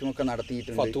ദർസുകളും മറ്റുമൊക്കെ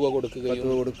നടത്തിയിട്ടുണ്ട്. ഫത്വ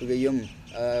കൊടുക്കുകയും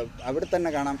അവിടെ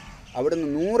തന്നെ കാണാം അവിടുന്ന്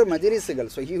 100 മജ്‌ലിസുകൾ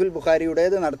സ്വഹീഹുൽ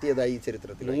ബുഖാരിയുടേത് നടത്തിയതായി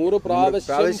ചരിത്രത്തിൽ 100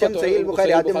 പ്രാവശ്യം സ്വഹീഹുൽ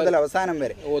ബുഖാരി ആദ്യം മുതൽ അവസാനം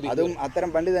വരെ. അതും അത്തരം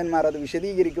പണ്ഡിതന്മാർ അത്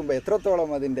വിശദീകരിക്കുമ്പോൾ എത്രത്തോളം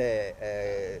അതിന്റെ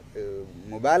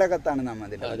മുബാലകത്താണ് നാം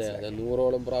അതിന്റെ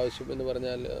 100ഓളം പ്രാവശ്യം എന്ന്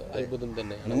പറഞ്ഞാൽ അത്ഭുതം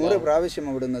തന്നെ. 100 പ്രാവശ്യം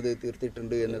അവിടുന്ന് അത്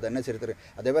തീർത്തിട്ടുണ്ട് എന്ന് തന്നെ ചരിത്രം.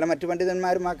 അതേപോലെ മറ്റു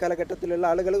പണ്ഡിതന്മാരും ആ കാലഘട്ടത്തിലുള്ള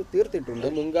ആളുകൾ തീർത്തിട്ടുണ്ട്.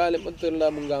 മുൻകാലത്തുള്ള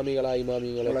മുൻഗാമികളായ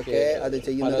ഇമാമികളൊക്കെ അത്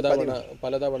ചെയ്യുന്ന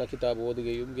പലതവണ കിതാബ്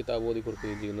ഓതുകയും കിതാബ് ഓതി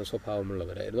കൊടുക്കുകയും ചെയ്യുന്ന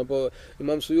സ്വഭാവമുള്ളവരായിരുന്നു. അപ്പോൾ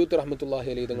ഇമാം സുയൂത്തി റഹ്മത്തുള്ളാഹി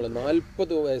അലൈഹി തങ്ങൾ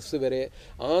 40 വയസ്സ് വരെ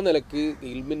ആ നിലക്ക്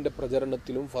ഇൽമിന്റെ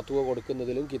പ്രചരണത്തിലും ഫത്വ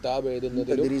കൊടുക്കുന്നതിലും കിതാബ്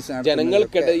എഴുതുന്നതിലും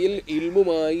ജനങ്ങൾക്കിടയിൽ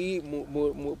ഇൽമുമായി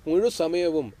മുഴു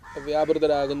സമയവും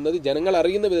വ്യാപൃതരാകുന്നത് ജനങ്ങൾ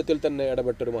അറിയുന്ന വിധത്തിൽ തന്നെ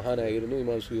ഇടപെട്ടൊരു മഹാനായിരുന്നു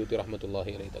ഇമാം സുയൂത്തി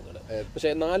റഹ്മത്തുള്ളാഹി അലൈഹി തങ്ങൾ.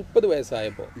 പക്ഷേ 40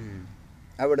 വയസ്സായപ്പോൾ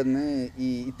അവിടുന്ന്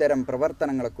ഇത്തരം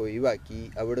പ്രവർത്തനങ്ങളൊക്കെ ഒഴിവാക്കി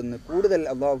അവിടുന്ന് കൂടുതൽ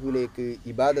അല്ലാഹുവിലേക്ക്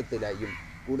ഇബാദത്തിലായും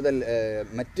കൂടുതൽ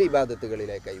മറ്റ്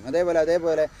ഇബാദത്തുകളിലേക്കായും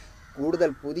അതേപോലെ കൂടുതൽ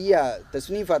പുതിയ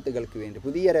തസ്നീഫാത്തുകൾക്ക് വേണ്ടി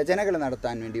പുതിയ രചനകൾ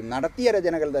നടത്താൻ വേണ്ടിയും നടത്തിയ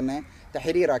രചനകൾ തന്നെ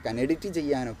തഹരീറാക്കാൻ എഡിറ്റ്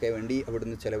ചെയ്യാനൊക്കെ വേണ്ടി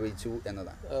അവിടുന്ന് ചെലവഴിച്ചു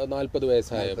എന്നതാണ്. 40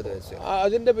 വയസ്സായ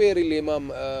അതിൻ്റെ പേരിൽ ഇമാം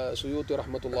സുയൂത്തി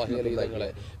റഹ്മത്തുള്ളാഹി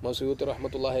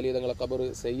അലൈഹി തങ്ങളെ ഖബർ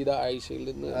സയ്യിദ ആയിഷയിൽ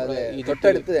നിന്ന്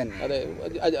തൊട്ടടുത്ത് തന്നെ, അതെ,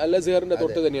 അൽ അസ്ഹറിന്റെ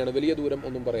തൊട്ട് തന്നെയാണ്, വലിയ ദൂരം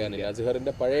ഒന്നും പറയാനില്ല.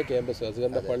 അസ്ഹറിന്റെ പഴയ ക്യാമ്പസ്,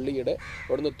 അസ്ഹറിന്റെ പള്ളിയുടെ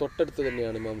അവിടുന്ന് തൊട്ടടുത്ത്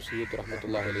തന്നെയാണ് ഇമാം സുയൂത്തി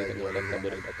റഹ്മത്തുള്ളാഹി അലൈഹി തങ്ങളുടെ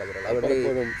ഖബർ. അവിടെ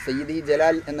സയ്യിദി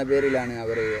ജലാൽ എന്ന പേരിലാണ്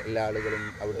അവർ എല്ലാ ആളുകളും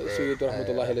സുയൂത്തി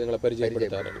റഹ്മത്തുള്ളാഹി അലൈഹി തങ്ങളെ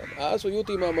പരിചയപ്പെടുത്താറുള്ളത്. ആ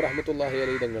സുയൂത്തി ഇമാം റഹ്മത്തുള്ളാഹി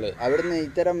അലൈഹി തങ്ങൾ അവിടുന്ന്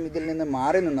ഇത്തരം ഇതിൽ നിന്ന്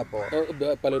മാറി നിന്നപ്പോൾ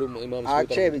പലരും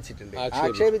ആക്ഷേപിച്ചിട്ടുണ്ട്.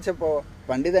 ആക്ഷേപിച്ചപ്പോൾ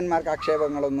പണ്ഡിതന്മാർക്ക്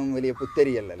ആക്ഷേപങ്ങളൊന്നും വലിയ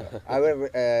പുത്തരിയല്ലല്ലോ. അവർ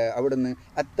അവിടുന്ന്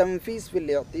അത്തംഫീസ് ഫിൽ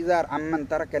ഇഅ്തിസാർ അമ്മൻ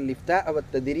തറക്കൽ ഇഫ്താഅ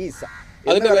വത്തദ്രീസ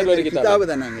അതിന്റെ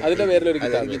പേരിലൊരു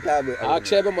കിതാബ്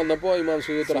ആക്ഷേപം വന്നപ്പോൾ ഇമാം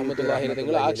സുയൂത്തി റഹ്മത്തുള്ളാഹി അലൈഹി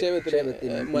തങ്ങൾ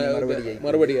ആക്ഷേപത്തിന്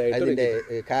മറുപടിയായിട്ട് അതിന്റെ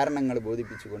കാരണങ്ങൾ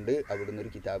ബോധിപ്പിച്ചുകൊണ്ട് അവിടുന്ന് ഒരു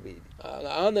കിതാബ് എഴുതി.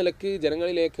 ആ നിലക്ക്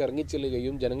ജനങ്ങളിലേക്ക്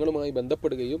ഇറങ്ങിച്ചെല്ലുകയും ജനങ്ങളുമായി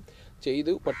ബന്ധപ്പെടുകയും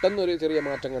ചെയ്ത് പെട്ടെന്നൊരു ചെറിയ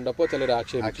മാറ്റം കണ്ടപ്പോൾ ചിലർ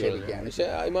ആക്ഷേപിക്കുകയാണ്. പക്ഷേ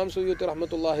ഇമാം സുയൂത്തി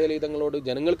റഹ്മത്തുള്ളാഹി അലൈഹി തങ്ങളോട്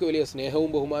ജനങ്ങൾക്ക് വലിയ സ്നേഹവും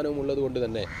ബഹുമാനവും ഉള്ളത് കൊണ്ട്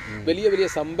തന്നെ വലിയ വലിയ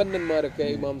സമ്പന്നന്മാരൊക്കെ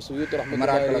ഇമാം സുയൂത്തി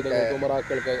റഹ്മത്തുള്ളാഹി അലൈഹി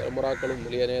തങ്ങൾക്ക് ഉമറാക്കളും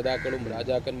വലിയ നേതാക്കളും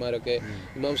രാജാക്കന്മാരൊക്കെ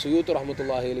ഇമാം സുയൂത്തി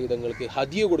റഹ്മത്തുള്ളാഹി അലൈഹി തങ്ങൾക്ക്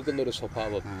ഹദിയ കൊടുക്കുന്ന ഒരു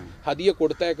സ്വഭാവം, ഹദിയ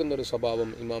കൊടുത്തയക്കുന്ന ഒരു സ്വഭാവം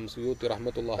ഇമാം സുയൂത്തി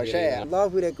റഹ്മത്തുള്ളാഹി. പക്ഷേ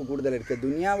അള്ളാഹുവിലേക്ക് കൂടുതൽ എടുക്കുക,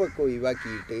 ദുനിയാവൊക്കെ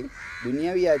ഒഴിവാക്കിയിട്ട്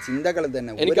ദുനിയാവിയ ചിന്തകൾ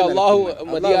തന്നെ എനിക്ക് അള്ളാഹു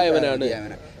മതിയായവനാണ്.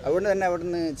 അതുകൊണ്ട് തന്നെ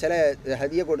അവിടുന്ന് ചില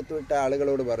ഹദിയ കൊടുത്തുവിട്ട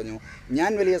ആളുകളോട് പറഞ്ഞു,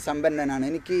 ഞാൻ വലിയ സമ്പന്നനാണ്,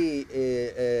 എനിക്ക്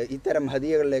ഇത്തരം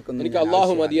ഹദിയകളിലേക്കൊന്നും, എനിക്ക്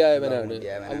അള്ളാഹു മതിയായവനാണ്,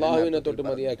 അള്ളാഹുവിനെ തൊട്ട്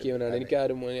മതിയാക്കിയവനാണ്,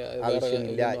 എനിക്കാരും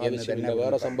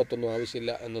വേറെ സമ്പത്തൊന്നും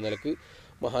ആവശ്യമില്ല എന്ന നിലക്ക്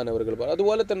മഹാനവറുകൾ പറഞ്ഞു.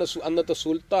 അതുപോലെ തന്നെ അന്നത്തെ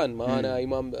സുൽത്താൻ മഹാനായ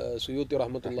ഇമാം സുയൂത്തി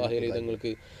റഹ്മത്തുള്ളാഹി അലൈഹി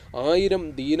തങ്ങൾക്ക് 1000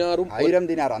 ദീനാറും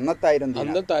അന്നത്തെ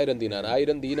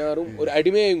 1000 ദീനാറും ഒരു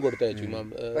അടിമയെയും കൊടുത്തയച്ചു ഇമാം.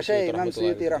 പക്ഷേ ഇമാം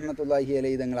സുയൂത്തി റഹ്മത്തുള്ളാഹി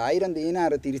അലൈഹി തങ്ങൾ 1000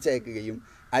 ദീനാർ തിരിച്ചയക്കുകയും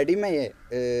അടിമയെ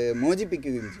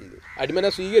മോചിപ്പിക്കുകയും ചെയ്തു. അടിമനെ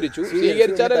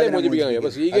സ്വീകരിച്ചാലല്ലേ മോചിപ്പിക്കാൻ. അപ്പൊ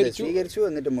സ്വീകരിച്ചു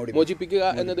എന്നിട്ട് മോചിപ്പിക്കുക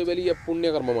എന്നത് വലിയ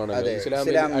പുണ്യകർമ്മമാണ്.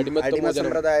 ഇസ്ലാം അടിമ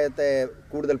സമ്പ്രദായത്തെ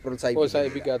കൂടുതൽ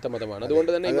പ്രോത്സാഹിപ്പിക്കാത്ത മതമാണ്.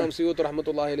 അതുകൊണ്ട് തന്നെ ഇമാം സുയൂത്തി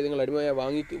റഹ്മത്തുള്ളാഹി അലൈഹി തങ്ങൾ അടിമയെ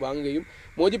വാങ്ങുകയും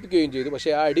മോചിപ്പിക്കുകയും ചെയ്തു.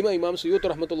 പക്ഷേ ആ അടിമ ഇമാം സുയൂത്തി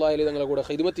റഹ്മത്തുള്ളാഹി അലൈഹി തങ്ങളെ കൂടെ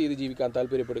ഖിദ്മത്ത് ചെയ്ത് ജീവിക്കാൻ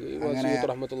താല്പര്യപ്പെടുകയും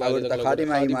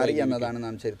എന്നതാണ്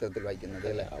നാം ചരിത്രത്തിൽ വായിക്കുന്നത്.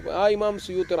 ആ ഇമാം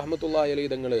സുയൂത്തി റഹ്മത്തുള്ളാഹി അലൈഹി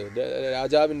തങ്ങൾ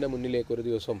രാജാവിന്റെ മുന്നിലേക്ക് ഒരു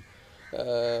ദിവസം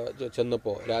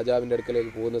ചെന്നപ്പോൾ, രാജാവിൻ്റെ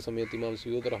അടുക്കലേക്ക് പോകുന്ന സമയത്ത് ഇമാം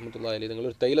സുയൂത്തി റഹ്മത്തുള്ളാഹി അലൈഹി തങ്ങൾ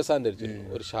ഒരു തൈലസാൻ ധരിച്ചിരുന്നു,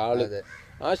 ഒരു ഷാള്.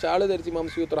 ആ ഷാള് ധരിച്ച് ഇമാം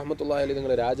സുയൂത്തി റഹ്മത്തുള്ളാഹി അലൈഹി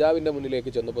തങ്ങൾ രാജാവിൻ്റെ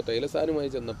മുന്നിലേക്ക് ചെന്നപ്പോൾ,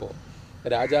 തൈലസാനുമായി ചെന്നപ്പോൾ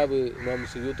രാജാവ് ഇമാം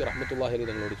സുയൂത്തി റഹ്മത്തുള്ളാഹി അലൈഹി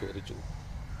തങ്ങളോട് ചോദിച്ചു,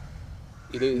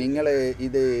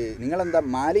 നിങ്ങളെന്താ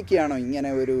മാലിക്കാണോ ഇങ്ങനെ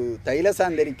ഒരു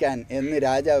തൈലസാൻ ധരിക്കാൻ എന്ന്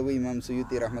രാജാവ് ഇമാം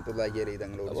സുയൂത്തി റഹ്മത്തുള്ളാഹി അലൈഹി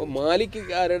തങ്ങളോട്.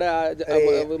 മാലിക്കാരുടെ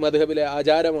മദ്ഹബിലെ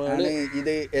ആചാരമാണ്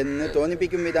ഇത് എന്ന്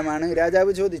തോന്നിപ്പിക്കും വിധമാണ്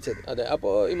രാജാവ് ചോദിച്ചത്. അതെ.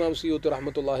 അപ്പോൾ ഇമാം സുയൂത്തി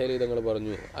റഹ്മത്തുള്ളാഹി അലൈഹി തങ്ങൾ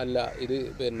പറഞ്ഞു, അല്ല, ഇത്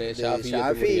പിന്നെ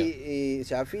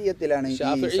ഷാഫിയ്യത്തിലാണ് ഈ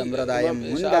സമ്പ്രദായം.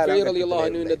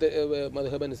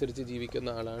 മദ്ഹബ് അനുസരിച്ച് ജീവിക്കുന്ന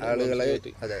ആളാണ്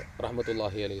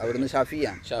റഹ്മത്തുള്ളാഹി അലൈഹി. അവിടുന്ന്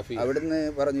അവിടുന്ന്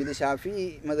പറഞ്ഞു, ഇത് ഷാഫി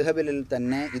മദ്ഹബിൽ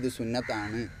തന്നെ ഇത്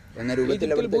സുന്നത്താണ് എന്ന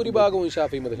രൂപത്തിൽ ഭൂരിഭാഗവും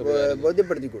ഷാഫി മദ്ഹബ്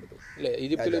ബോധ്യപ്പെടുത്തി കൊടുത്തു.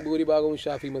 ഈജിപ്തിലെ ഭൂരിഭാഗവും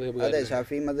ഷാഫി മദ്ഹബ്. അതെ,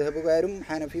 ഷാഫി മദ്ഹബുകാരും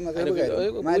ഹനഫി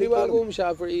മദ്ഹബുകാരും ഭൂരിഭാഗവും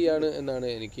ഷാഫിയാണ് എന്നാണ്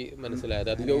എനിക്ക്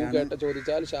മനസ്സിലായത്. അധികവും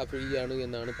ചോദിച്ചാൽ ഷാഫിയാണ്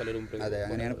എന്നാണ് പലരും. അതെ,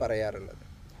 അങ്ങനെയാണ് പറയാറുള്ളത്.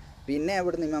 പിന്നെ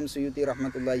അവിടുന്ന് ഇമാം സുയൂത്തി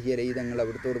റഹ്മത്തുള്ളാഹി അലൈഹി തങ്ങൾ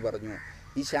അവിടുത്തോട് പറഞ്ഞു,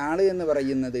 ഈ ഷാള് എന്ന്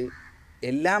പറയുന്നത്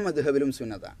എല്ലാ മദ്ഹബിലും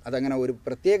സുന്നത്താണ്, അതങ്ങനെ ഒരു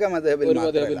പ്രത്യേക മദ്ഹബിൽ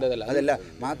അതല്ല,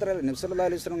 മാത്രമല്ല നബി സല്ലല്ലാഹു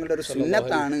അലൈഹി വസല്ലമയുടെ ഒരു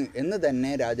സുന്നത്താണ് എന്ന്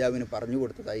തന്നെ രാജാവിന് പറഞ്ഞു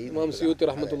കൊടുത്തതായി ഇമാം സുയൂത്തി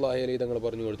റഹ്മത്തുള്ളാഹി അലൈഹി തങ്ങൾ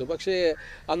പറഞ്ഞു കൊടുത്തു. പക്ഷേ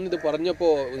അന്നിത്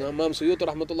പറഞ്ഞപ്പോൾ ഇമാം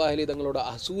സുയൂത്തി റഹ്മത്തുള്ളാഹി അലൈഹി തങ്ങളോട്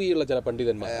അസൂയുള്ള ചില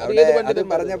പണ്ഡിതന്മാർ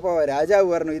പറഞ്ഞപ്പോൾ രാജാവ്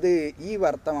പറഞ്ഞു, ഇത് ഈ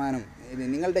വർത്തമാനം,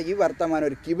 നിങ്ങളുടെ ഈ വർത്തമാനം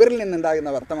ഒരു കിബറിൽ നിന്നുണ്ടാകുന്ന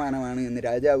വർത്തമാനമാണ് എന്ന്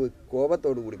രാജാവ്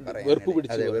കോപത്തോടു കൂടി പറയാം. വെറുപ്പ്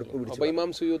പിടിച്ചു. അപ്പോൾ ഇമാം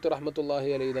സുയൂത്തി റഹ്മത്തുള്ളാഹി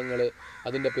അലൈഹി തങ്ങൾ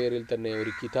അതിന്റെ പേരിൽ തന്നെ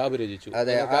ഒരു കിതാബ് രചിച്ചു.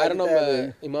 കാരണം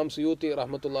ഇമാം സുയൂത്തി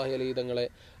റഹ്മത്തുള്ളാഹി അലൈഹി തങ്ങളെ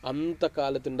അന്നത്തെ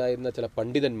കാലത്തുണ്ടായിരുന്ന ചില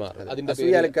പണ്ഡിതന്മാർ അതിന്റെ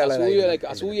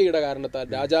അസൂയയുടെ കാരണത്താൽ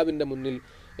രാജാവിന്റെ മുന്നിൽ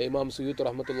ഇമാം സുയൂത്തി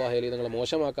റഹ്മത്തുള്ളാഹി അലൈഹി തങ്ങളെ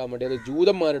മോശമാക്കാൻ വേണ്ടി അത്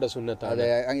ജൂതന്മാരുടെ സുന്നത്താണ്. അതെ,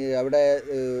 അവിടെ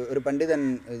ഒരു പണ്ഡിതൻ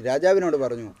രാജാവിനോട്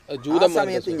പറഞ്ഞു,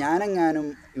 സമയത്ത് ഞാനെങ്ങാനും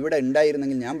ഇവിടെ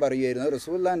ഉണ്ടായിരുന്നെങ്കിൽ ഞാൻ പറയുമായിരുന്നു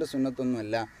റസൂലുള്ളാഹിന്റെ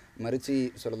സുന്നത്തൊന്നുമല്ല, മറിച്ച്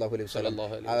സല്ലല്ലാഹു അലൈഹി വസല്ലം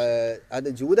അത്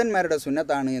ജൂതന്മാരുടെ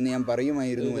സുന്നത്താണ് എന്ന് ഞാൻ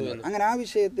പറയുമായിരുന്നു എന്ന്. അങ്ങനെ ആ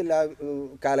വിഷയത്തിൽ ആ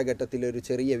കാലഘട്ടത്തിൽ ഒരു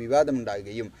ചെറിയ വിവാദം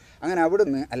ഉണ്ടാകുകയും അങ്ങനെ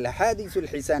അവിടുന്ന് അൽ ഹദീസുൽ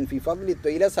ഹിസാൻ ഫി ഫദ്ലി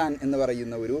ത്വയ്ലസാൻ എന്ന്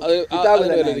പറയുന്ന ഒരു കിതാബ്.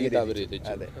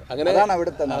 അതാണ്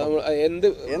അവിടുത്തെ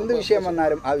എന്ത് വിഷയം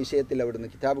വന്നാലും ആ വിഷയത്തിൽ അവിടുന്ന്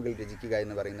കിതാബുകൾ രചിക്കുക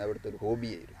എന്ന് പറയുന്നത് അവിടുത്തെ ഒരു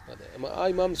ഹോബിയായിരുന്നു. ആ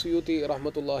ഇമാം സുയൂത്തി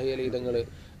റഹ്മത്തുള്ളാഹി അലൈഹി തങ്ങൾ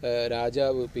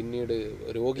രാജാവ് പിന്നീട്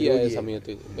രോഗിയായ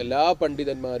സമയത്ത് എല്ലാ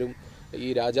പണ്ഡിതന്മാരും ഈ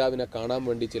രാജാവിനെ കാണാൻ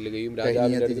വേണ്ടി ചെല്ലുകയും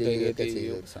രാജാവിന്റെ അടുത്ത്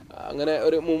ചെയ്യുകയും അങ്ങനെ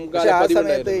ഒരു മുൻകാല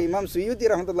പതിവുണ്ടായിരുന്നു. ഇമാം സുയൂത്തി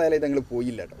റഹ്മത്തുള്ളാഹി അലൈഹി തങ്ങൾ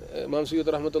പോയില്ല. ഇമാം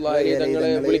സുയൂത്തി റഹ്മത്തുള്ളാഹി അലൈഹി തങ്ങളെ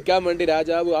വിളിക്കാൻ വേണ്ടി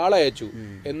രാജാവ് ആളയച്ചു.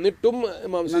 എന്നിട്ടും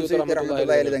ഇമാം സുയൂത്തി റഹ്മത്തുള്ളാഹി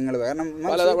അലൈഹി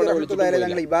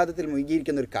തങ്ങൾ ഇബാദത്തിൽ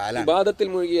മുഴുകിയിരിക്കുന്ന ഒരു കാലം, ഇബാദത്തിൽ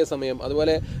മുഴുകിയ സമയം.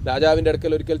 അതുപോലെ രാജാവിന്റെ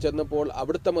അടുക്കൽ ഒരിക്കൽ ചെന്നപ്പോൾ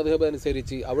അവിടുത്തെ മദ്ഹബ്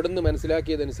അനുസരിച്ച് അവിടുന്ന്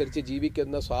മനസ്സിലാക്കിയതനുസരിച്ച്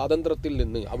ജീവിക്കുന്ന സ്വാതന്ത്ര്യത്തിൽ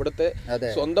നിന്ന്, അവിടുത്തെ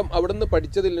സ്വന്തം അവിടുന്ന്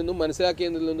പഠിച്ചതിൽ നിന്നും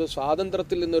മനസ്സിലാക്കിയതിൽ നിന്നും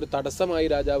സ്വാതന്ത്ര്യത്തിൽ നിന്നൊരു തടസ്സമായി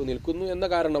രാജാവ് നിൽക്കുന്നു എന്ന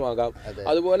കാരണമാകാം.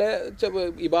 അതുപോലെ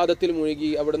ഇബാദത്തിൽ മുഴുകി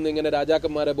അവിടുന്ന് ഇങ്ങനെ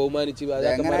രാജാക്കന്മാരെ ബഹുമാനിച്ച്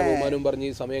രാജാക്കന്മാരെ ബഹുമാനം പറഞ്ഞ്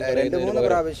സമയം കളയുന്നതിന്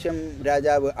പ്രാവശ്യം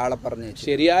രാജാവ് ആളെ പറഞ്ഞു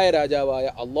ശരിയായ രാജാവായ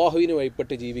അള്ളാഹുവിന്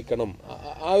വഴിപ്പെട്ട് ജീവിക്കണം,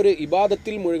 ആ ഒരു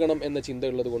ഇബാദത്തിൽ മുഴുകണം എന്ന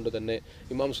ചിന്തയുള്ളത് കൊണ്ട് തന്നെ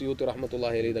ഇമാം സുയൂത്തി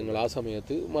റഹ്മത്തുള്ളാഹി അലൈഹി തങ്ങൾ ആ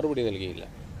സമയത്ത് മറുപടി നൽകിയില്ല.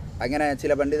 അങ്ങനെ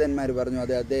ചില പണ്ഡിതന്മാർ പറഞ്ഞു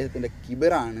അത് അദ്ദേഹത്തിൻ്റെ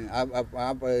കിബറാണ്, ആ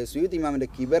സുയൂത്തി ഇമാമിൻ്റെ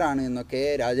കിബറാണ് എന്നൊക്കെ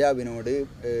രാജാവിനോട്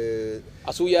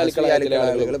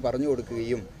അസൂയാലുകൾ പറഞ്ഞു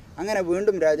കൊടുക്കുകയും അങ്ങനെ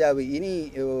വീണ്ടും രാജാവ് ഇനി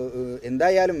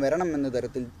എന്തായാലും വരണം എന്ന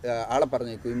തരത്തിൽ ആളെ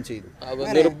പറഞ്ഞേക്കുകയും ചെയ്തു.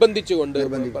 നിർബന്ധിച്ചുകൊണ്ട്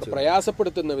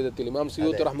പ്രയാസപ്പെടുത്തുന്ന വിധത്തിൽ ഇമാം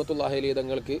സുയൂത്തി റഹ്മത്തുള്ളാഹി അലൈഹി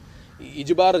തങ്ങൾക്ക്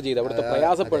ഇജ്ബാർ ചെയ്ത് അവിടുത്തെ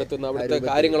പ്രയാസപ്പെടുത്തുന്ന അവിടുത്തെ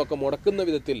കാര്യങ്ങളൊക്കെ മുടക്കുന്ന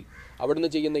വിധത്തിൽ, അവിടുന്ന്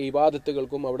ചെയ്യുന്ന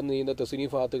ഇബാദത്തുകൾക്കും അവിടുന്ന് ചെയ്യുന്ന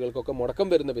തസ്നീഫാത്തുകൾക്കൊക്കെ മുടക്കം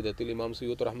വരുന്ന വിധത്തിൽ ഇമാം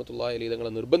സുയൂത്തി റഹ്മത്തുള്ളാഹി അലൈഹി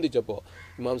തങ്ങളെ നിർബന്ധിച്ചപ്പോൾ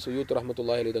ഇമാം സുയൂത്തി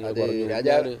റഹ്മത്തുള്ളാഹി അലൈഹി തങ്ങൾ പറഞ്ഞു,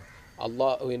 രാജാവ്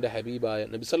അള്ളാഹുവിന്റെ ഹബീബായ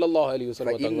നബി സല്ലല്ലാഹു അലൈഹി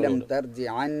വസല്ലം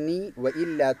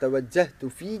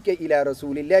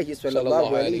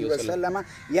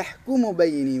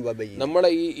നമ്മളെ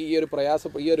ഈ ഒരു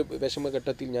ഈ ഒരു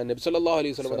വിഷമഘട്ടത്തിൽ ഞാൻ നബി സല്ലല്ലാഹു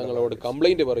അലൈഹി വസല്ലം തങ്ങളോട്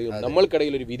കംപ്ലൈന്റ് പറയും,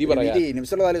 നമ്മൾക്കിടയിൽ ഒരു വിധി പറയാം, നബി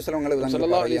സല്ലല്ലാഹു അലൈഹി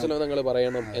വസല്ലം തങ്ങൾ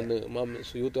പറയണം എന്ന് ഇമാം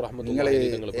സുയൂത്തി റഹ്മത്തുള്ളാഹി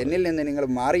അലൈഹി തങ്ങൾ എന്നിൽ നിന്ന് നിങ്ങൾ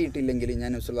മാറിയിട്ടില്ലെങ്കിൽ ഞാൻ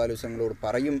നബി സല്ലല്ലാഹു അലൈഹി വസല്ലമയോട്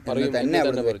പറയും തന്നെ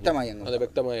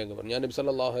വ്യക്തമായി പറഞ്ഞു. ഞാൻ നബി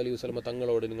സല്ലല്ലാഹു അലൈഹി വസല്ലം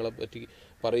തങ്ങളോട് നിങ്ങളെ പറ്റി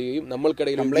പറയുകയും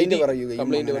നമ്മൾക്കിടയിൽ കംപ്ലൈന്റ് പറയും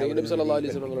നബി സല്ലല്ലാഹു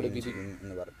അലൈഹി വസല്ലമയുടെ വിധി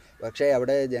എന്ന് പറയും. പക്ഷേ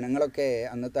അവിടെ ജനങ്ങളൊക്കെ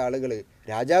അന്നത്തെ ആളുകൾ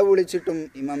രാജാവ് വിളിച്ചിട്ടും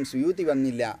ഇമാം സുയൂത്തി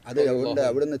വന്നില്ല, അതുകൊണ്ട്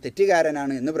അവിടുന്ന്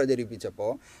തെറ്റുകാരനാണ് എന്ന്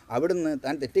പ്രചരിപ്പിച്ചപ്പോൾ അവിടുന്ന്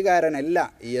താൻ തെറ്റുകാരനല്ല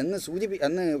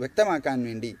എന്ന് വ്യക്തമാക്കാൻ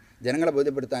വേണ്ടി, ജനങ്ങളെ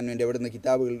ബോധ്യപ്പെടുത്താൻ വേണ്ടി അവിടുന്ന്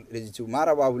കിതാബുകൾ രചിച്ചു.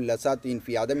 മാറവാഹുൽ അസാത്തീൻ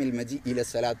ഫി അദമിൽ മജി ഇല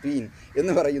സലാത്തീൻ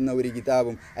എന്ന് പറയുന്ന ഒരു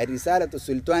കിതാബും റിസാലത്തു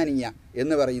സുൽത്താനിയ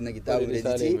എന്ന് പറയുന്ന കിതാബും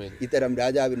രചിച്ച് ഇത്തരം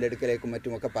രാജാവിൻ്റെ അടുക്കലേക്കും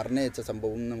മറ്റുമൊക്കെ പറഞ്ഞയച്ച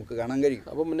സംഭവം നമുക്ക് കാണാൻ കഴിയും.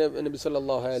 അപ്പം നബി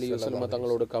സല്ലല്ലാഹു അലൈഹി വസല്ലം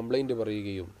തങ്ങളോട് കംപ്ലൈന്റ്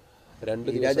പറയുകയും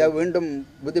രാജാവ് വീണ്ടും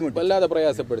ബുദ്ധിമുട്ട് വല്ലാതെ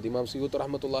പ്രയാസപ്പെടുത്തി. ഇമാം സുയൂത്തി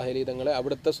റഹ്മത്തുള്ളാഹി അലൈഹി തങ്ങളെ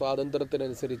അവിടുത്തെ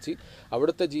സ്വാതന്ത്ര്യത്തിനനുസരിച്ച്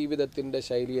അവിടുത്തെ ജീവിതത്തിന്റെ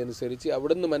ശൈലി അനുസരിച്ച്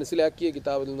അവിടുന്ന് മനസ്സിലാക്കിയ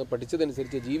കിതാബിൽ നിന്ന്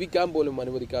പഠിച്ചതനുസരിച്ച് ജീവിക്കാൻ പോലും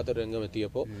അനുവദിക്കാത്തൊരു രംഗം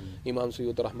എത്തിയപ്പോൾ ഇമാം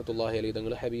സുയൂത്തി റഹ്മത്തുള്ളാഹി അലൈഹി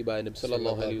തങ്ങൾ ഹബീബായ നബി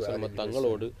സല്ലല്ലാഹു അലൈഹി വസല്ലം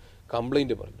തങ്ങളോട്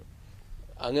കംപ്ലൈന്റ് പറഞ്ഞു.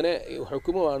 അങ്ങനെ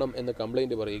ഹുക്മ് വേണം എന്ന്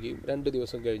കംപ്ലൈന്റ് പറയുകയും 2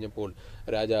 ദിവസം കഴിഞ്ഞപ്പോൾ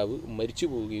രാജാവ് മരിച്ചു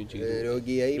പോവുകയും ചെയ്തു.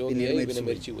 രോഗിയായി പിന്നെ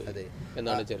മരിച്ചുപോയി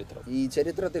എന്നാണ് ചരിത്രം. ഈ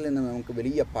ചരിത്രത്തിൽ നിന്ന് നമുക്ക്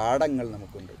വലിയ പാഠങ്ങൾ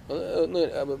നമുക്കുണ്ട്.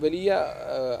 വലിയ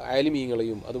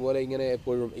ആലിമീങ്ങളെയും അതുപോലെ ഇങ്ങനെ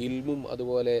എപ്പോഴും ഇൽമും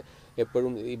അതുപോലെ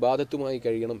എപ്പോഴും ഇബാദത്തുമായി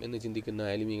കഴിയണം എന്ന് ചിന്തിക്കുന്ന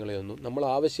ആലിമീങ്ങളെയൊന്നും നമ്മൾ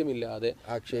ആവശ്യമില്ലാതെ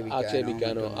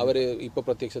ആക്ഷേപിക്കാനോ അവര് ഇപ്പൊ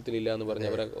പ്രത്യക്ഷത്തിലില്ല എന്ന് പറഞ്ഞ്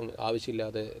അവരെ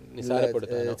ആവശ്യമില്ലാതെ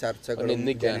നിസ്സാരപ്പെടുത്താനോ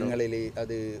നിന്ദിക്കാനോ,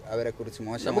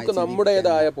 നമുക്ക്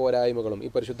നമ്മുടേതായ പോരായ്മകളും ഈ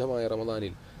പരിശുദ്ധമായ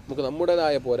റമദാനിൽ നമുക്ക്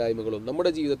നമ്മുടേതായ പോരായ്മകളും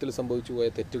നമ്മുടെ ജീവിതത്തിൽ സംഭവിച്ചു പോയ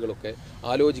തെറ്റുകളൊക്കെ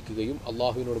ആലോചിക്കുകയും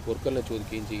അള്ളാഹുവിനോട് പൊറുക്കലിനെ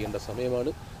ചോദിക്കുകയും ചെയ്യേണ്ട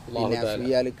സമയമാണ്.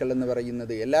 അസൂയാലുക്കൾ എന്ന്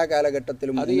പറയുന്നത് എല്ലാ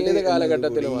കാലഘട്ടത്തിലും, അത് ഏത്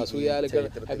കാലഘട്ടത്തിലും അസൂയാലുക്കൾ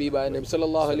ഹബീബായ നബി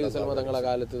സല്ലല്ലാഹു അലൈഹി വസല്ലം തങ്ങളുടെ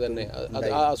കാലത്ത് തന്നെ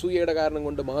ആ അസൂയയുടെ കാരണം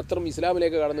കൊണ്ട് മാത്രം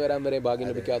ഇസ്ലാമിലേക്ക് കടന്നു വരാൻ വരെ ഭാഗ്യം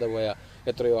ലഭിക്കാതെ പോയ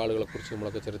എത്രയോ ആളുകളെ കുറിച്ച്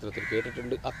നമ്മളൊക്കെ ചരിത്രത്തിൽ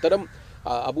കേട്ടിട്ടുണ്ട്. അത്തരം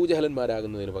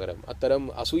അബൂജഹലന്മാരാകുന്നതിന് പകരം, അത്തരം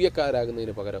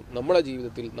അസൂയക്കാരാകുന്നതിന് പകരം നമ്മുടെ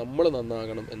ജീവിതത്തിൽ നമ്മൾ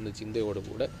നന്നാകണം എന്ന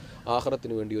ചിന്തയോടുകൂടെ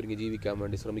ആഖിറത്തിന് വേണ്ടി ഒരുങ്ങി ജീവിക്കാൻ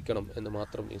വേണ്ടി ശ്രമിക്കണം എന്ന്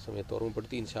മാത്രം ഈ സമയത്ത്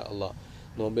ഓർമ്മപ്പെടുത്തി. ഇൻഷാ അള്ളാഹ്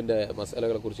നോമ്പിന്റെ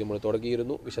മസലകളെ കുറിച്ച് നമ്മൾ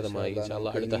തുടങ്ങിയിരുന്നു. വിശദമായി ഇൻഷാ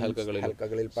അള്ളാഹ് അടുത്ത ഹൽക്കകളിൽ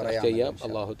ചെയ്യാം.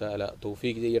 അള്ളാഹു തആല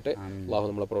തൗഫീഖ് ചെയ്യട്ടെ. അള്ളാഹു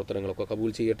നമ്മളെ പ്രവർത്തനങ്ങളൊക്കെ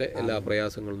കബൂൽ ചെയ്യട്ടെ. എല്ലാ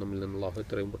പ്രയാസങ്ങളും നമ്മിൽ നിന്ന് അള്ളാഹു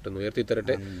എത്രയും പെട്ടെന്ന്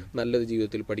ഉയർത്തിത്തരട്ടെ. നല്ലത്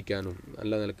ജീവിതത്തിൽ പഠിക്കാനും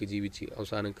നല്ല നിലയ്ക്ക് ജീവിച്ച്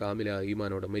അവസാനം കാമിലായ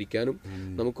ഈമാനോടെ മരിക്കാനും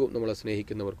നമുക്കും നമ്മളെ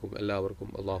സ്നേഹിക്കുന്നവർക്കും എല്ലാവർക്കും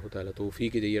അള്ളാഹു തആല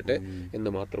തൗഫീഖ് ചെയ്യട്ടെ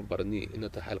എന്ന് മാത്രം പറഞ്ഞ്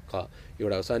ഇന്നത്തെ ഹൽക്ക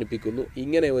ഇവിടെ അവസാനിപ്പിക്കുന്നു.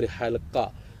 ഇങ്ങനെ ഒരു ഹൽക്ക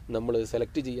നമ്മൾ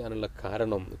സെലക്ട് ചെയ്യാനുള്ള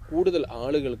കാരണം കൂടുതൽ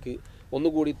ആളുകൾക്ക്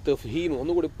ഒന്നുകൂടി തഫ്ഹീം,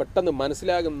 ഒന്നുകൂടി പെട്ടെന്ന്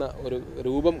മനസ്സിലാകുന്ന ഒരു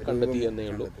രൂപം കണ്ടെത്തി എന്നേ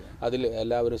ഉള്ളൂ. അതിൽ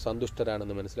എല്ലാവരും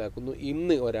സന്തുഷ്ടരാണെന്ന് മനസ്സിലാക്കുന്നു.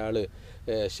 ഇന്ന് ഒരാൾ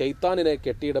ശൈത്താനിനെ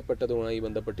കെട്ടിയിടപ്പെട്ടതുമായി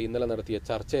ബന്ധപ്പെട്ട് ഇന്നലെ നടത്തിയ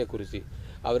ചർച്ചയെക്കുറിച്ച്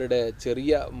അവരുടെ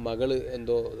ചെറിയ മകള്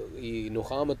എന്തോ ഈ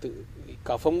നുഹാമത്ത്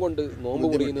കഫം കൊണ്ട് നോമ്പ്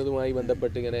കുടിക്കുന്നതുമായി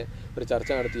ബന്ധപ്പെട്ട് ഇങ്ങനെ ഒരു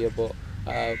ചർച്ച നടത്തിയപ്പോൾ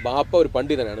ബാപ്പ ഒരു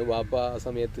പണ്ഡിതനാണ്. ബാപ്പ ആ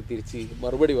സമയത്ത് തിരിച്ച്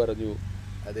മറുപടി പറഞ്ഞു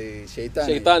അത്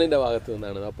ശൈത്താനിന്റെ ഭാഗത്ത്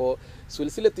നിന്നാണ്. അപ്പോൾ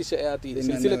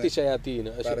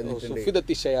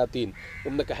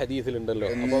എന്നൊക്കെ ഹദീസിലുണ്ടല്ലോ.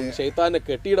 അപ്പം ശൈത്താനെ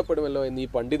കെട്ടിയിടപ്പെടുമല്ലോ എന്ന് ഈ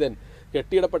പണ്ഡിതൻ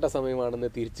കെട്ടിയിടപ്പെട്ട സമയമാണെന്ന്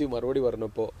തിരിച്ച് മറുപടി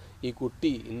പറഞ്ഞപ്പോൾ ഈ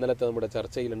കുട്ടി ഇന്നലത്തെ നമ്മുടെ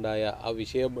ചർച്ചയിലുണ്ടായ ആ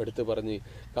വിഷയം എടുത്ത് പറഞ്ഞ്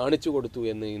കാണിച്ചു കൊടുത്തു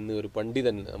എന്ന് ഇന്ന് ഒരു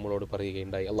പണ്ഡിതൻ നമ്മളോട്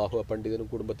പറയുകയുണ്ടായി. അള്ളാഹു ആ പണ്ഡിതനും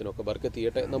കുടുംബത്തിനും ഒക്കെ ബർക്കത്ത്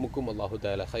ചെയ്യട്ടെ. നമുക്കും അള്ളാഹു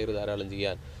തആല ഖൈർ ധാരാളം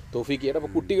ചെയ്യാൻ തൗഫീഖ് ചെയ്യട്ടെ.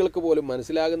 അപ്പോൾ കുട്ടികൾക്ക് പോലും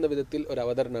മനസ്സിലാകുന്ന വിധത്തിൽ ഒരു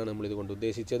അവതരണമാണ് നമ്മൾ ഇതുകൊണ്ട്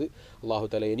ഉദ്ദേശിച്ചത്. അള്ളാഹു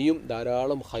തആല ഇനിയും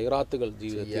ധാരാളം ഖൈറാത്തുകൾ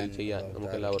ജീവിതത്തിൽ ചെയ്യാൻ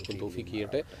നമുക്കെല്ലാവർക്കും തൗഫീഖ്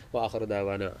ചെയ്യട്ടെ. വാഖിറു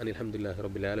ദഅവാന അനിൽ ഹംദുലില്ലാഹി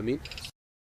റബ്ബിൽ ആലമീൻ.